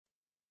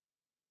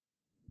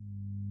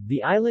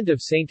The island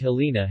of Saint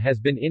Helena has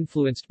been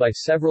influenced by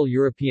several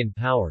European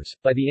powers,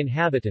 by the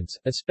inhabitants,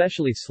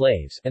 especially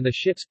slaves, and the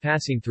ships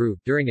passing through,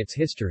 during its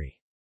history.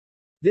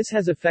 This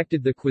has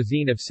affected the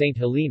cuisine of Saint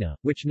Helena,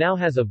 which now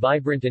has a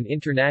vibrant and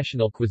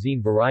international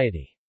cuisine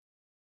variety.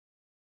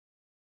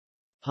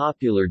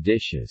 Popular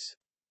dishes.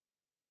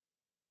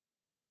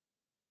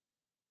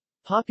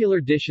 Popular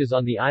dishes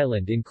on the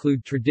island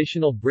include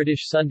traditional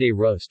British Sunday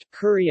roast,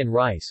 curry and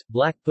rice,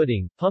 black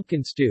pudding,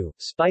 pumpkin stew,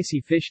 spicy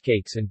fish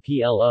cakes and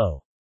PLO.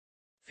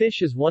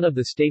 Fish is one of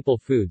the staple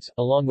foods,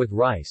 along with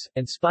rice,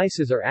 and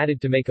spices are added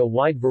to make a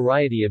wide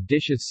variety of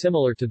dishes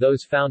similar to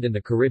those found in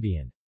the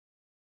Caribbean.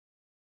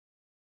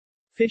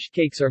 Fish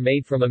cakes are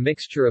made from a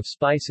mixture of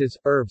spices,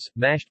 herbs,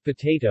 mashed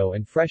potato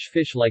and fresh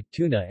fish like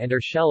tuna and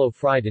are shallow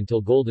fried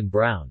until golden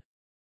brown.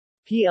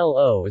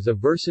 PLO is a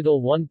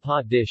versatile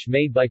one-pot dish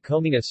made by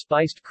combing a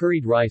spiced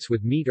curried rice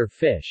with meat or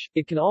fish.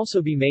 It can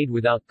also be made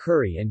without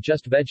curry and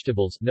just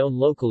vegetables, known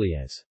locally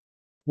as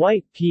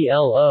white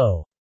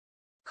PLO.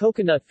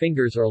 Coconut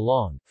fingers are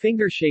long,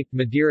 finger-shaped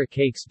Madeira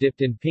cakes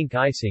dipped in pink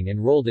icing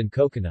and rolled in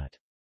coconut.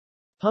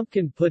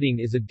 Pumpkin pudding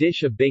is a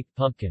dish of baked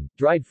pumpkin,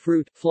 dried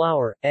fruit,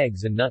 flour,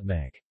 eggs and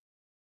nutmeg.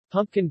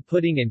 Pumpkin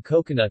pudding and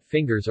coconut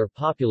fingers are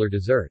popular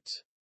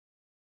desserts.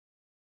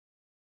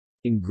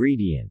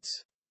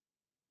 Ingredients.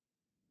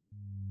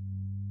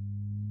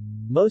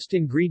 Most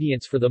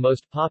ingredients for the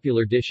most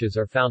popular dishes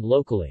are found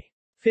locally.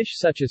 Fish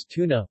such as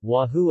tuna,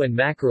 wahoo and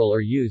mackerel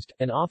are used,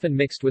 and often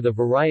mixed with a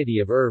variety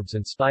of herbs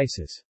and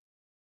spices.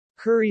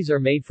 Curries are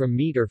made from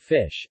meat or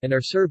fish, and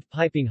are served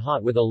piping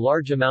hot with a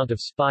large amount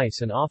of spice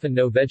and often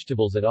no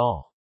vegetables at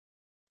all.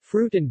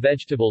 Fruit and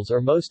vegetables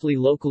are mostly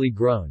locally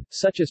grown,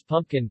 such as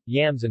pumpkin,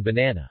 yams and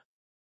banana.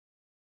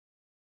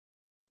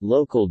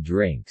 Local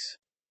drinks.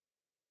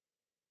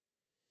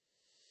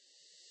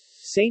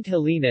 Saint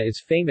Helena is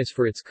famous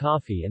for its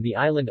coffee and the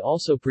island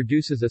also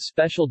produces a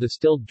special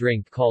distilled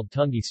drink called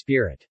Tungi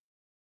Spirit.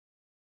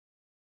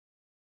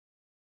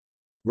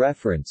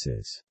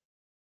 References.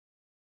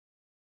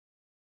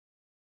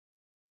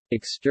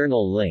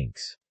 External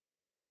links.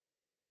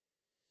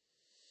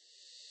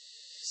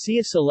 See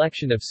a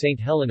selection of Saint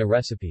Helena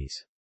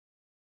recipes.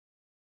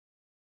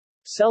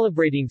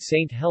 Celebrating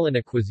Saint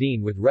Helena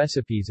cuisine with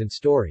recipes and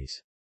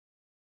stories.